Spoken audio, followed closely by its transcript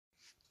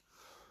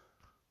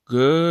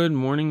Good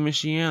morning,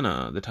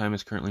 Michiana. The time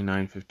is currently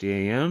 9:50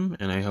 a.m.,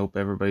 and I hope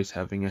everybody's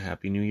having a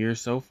happy new year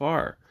so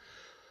far.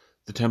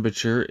 The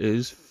temperature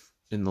is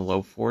in the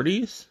low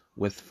 40s,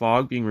 with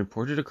fog being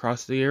reported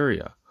across the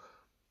area.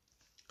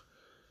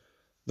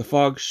 The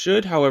fog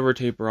should, however,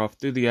 taper off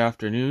through the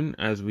afternoon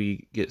as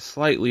we get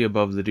slightly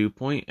above the dew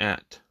point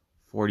at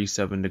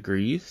 47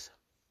 degrees.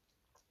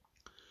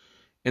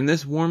 And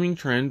this warming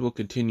trend will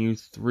continue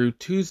through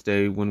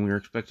Tuesday when we are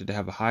expected to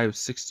have a high of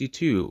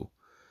 62.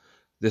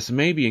 This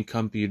may be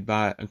accompanied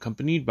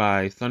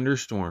by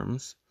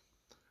thunderstorms.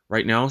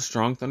 Right now,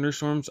 strong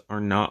thunderstorms are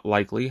not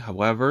likely.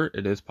 However,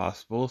 it is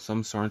possible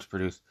some storms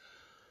produce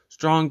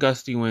strong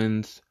gusty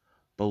winds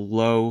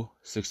below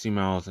 60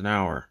 miles an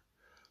hour.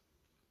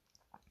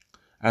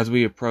 As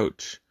we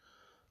approach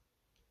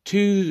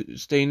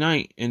Tuesday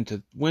night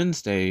into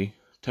Wednesday,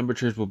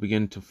 temperatures will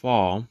begin to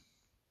fall,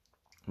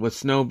 with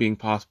snow being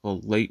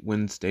possible late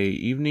Wednesday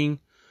evening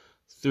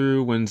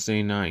through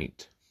Wednesday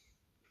night.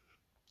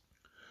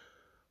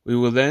 We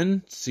will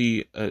then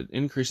see an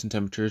increase in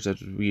temperatures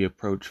as we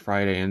approach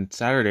Friday and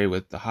Saturday,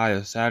 with the high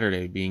of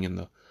Saturday being in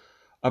the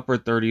upper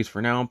 30s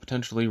for now,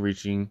 potentially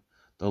reaching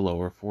the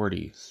lower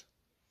 40s.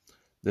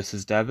 This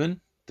is Devin.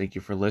 Thank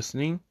you for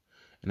listening,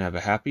 and have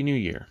a happy new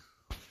year.